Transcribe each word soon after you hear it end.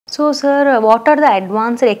So sir, what are the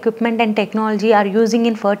advanced equipment and technology are using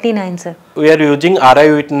in Ferty9, sir? We are using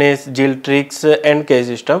RI Witness, Giltrix and K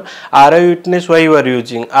system. RI Witness, why you are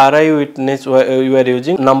using? RI Witness, you are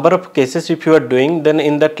using number of cases if you are doing, then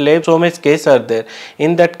in that lab so much cases are there.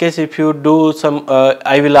 In that case, if you do some,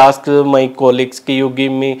 I will ask my colleagues, can you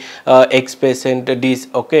give me X patient this,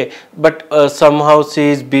 okay, but somehow she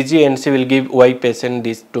is busy and she will give Y patient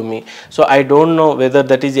this to me. So I don't know whether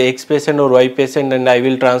that is X patient or Y patient, and I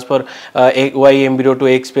will transfer Y embryo to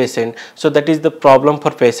X patient. So that is the problem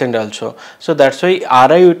for patient also. So that's why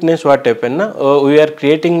RI Witness, what happen, we are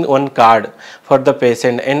creating one card for the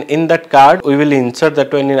patient, and in that card we will insert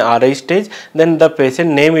that one in RI stage, then the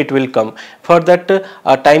patient name it will come. For that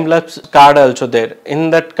time lapse card also there, in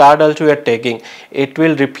that card also we are taking, it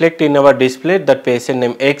will reflect in our display that patient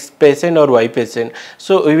name X patient or Y patient.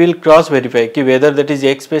 So we will cross verify whether that is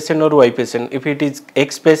X patient or Y patient. If it is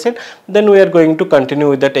X patient, then we are going to continue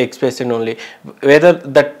with that X patient only. Whether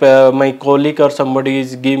that my colleague or somebody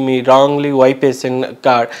is give me wrongly Y patient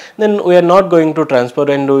card, then we are not going to transfer,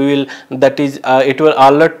 and we will, that is it will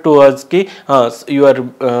alert to us ki you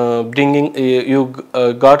are bringing you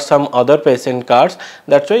got some other patient cards.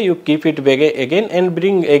 That's why you keep it back again and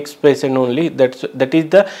bring X patient only. That is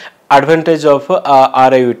the advantage of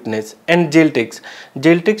RI Witness. And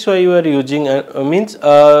Giltrix, why you are using means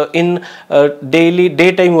in daily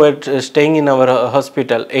daytime we are staying in our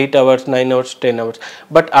hospital 8 hours, 9 hours, 10 hours,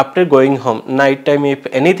 but after going home night time, if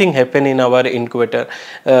anything happen in our incubator,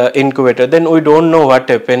 then we don't know what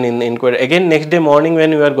happened in incubator. Again next day morning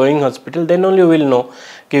when we are going hospital, then only we will know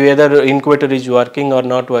whether incubator is working or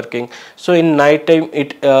not working. So in night time,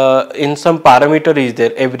 it in some parameter is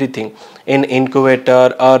there, everything in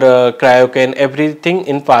incubator or cryocan, everything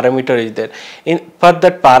in parameter is there. In for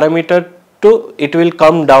that parameter to, it will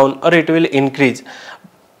come down or it will increase.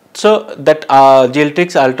 So that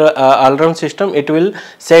Giltrix alarm system, it will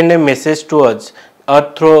send a message to us,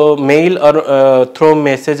 or through mail or through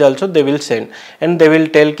message also they will send, and they will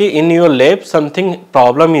tell ki in your lab something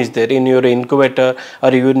problem is there, in your incubator or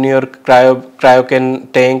in your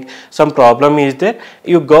cryocan tank some problem is there,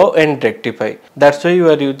 you go and rectify. That's why you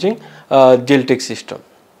are using Giltrix system.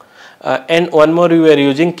 And one more, you are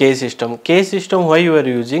using K system. K system, why you are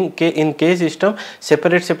using in K system,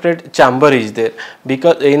 separate chamber is there,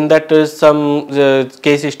 because in that some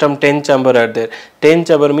K system 10 chamber are there. 10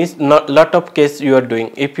 chamber means not lot of case you are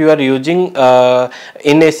doing. If you are using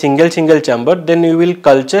in a single chamber, then you will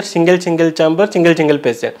culture single chamber, single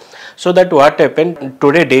patient. So that what happened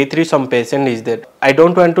today, day 3 some patient is there, I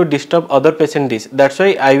don't want to disturb other patient this, that's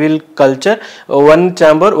why I will culture one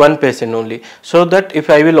chamber, one patient only, so that if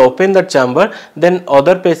I will open that chamber, then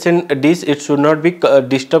other patient this, it should not be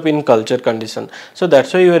disturbed in culture condition. So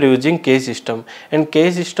that's why you are using K system, and K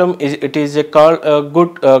system is, it is a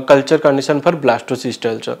good culture condition for blastocyst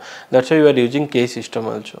also. That's why you are using K system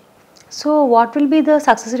also. So what will be the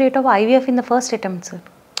success rate of IVF in the first attempt, sir?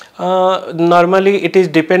 Normally it is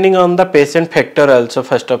depending on the patient factor also.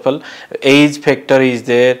 First of all, age factor is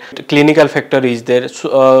there, clinical factor is there,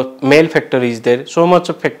 male factor is there, so much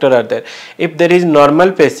of factor are there. If there is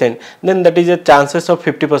normal patient, then that is a chances of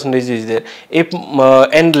 50% is there. If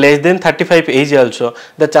and less than 35 age also,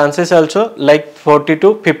 the chances also like 40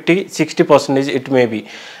 to 50, 60% it may be.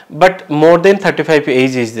 But more than 35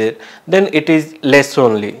 age is there, then it is less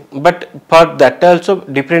only. But for that also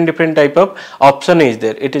different type of option is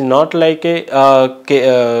there. It is not like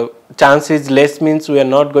a chance is less means we are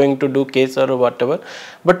not going to do case or whatever,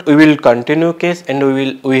 but we will continue case,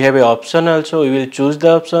 and we have a option also. We will choose the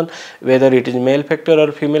option whether it is male factor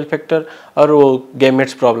or female factor or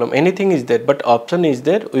gametes problem, anything is there, but option is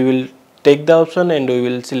there. We will take the option and we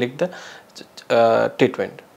will select the treatment.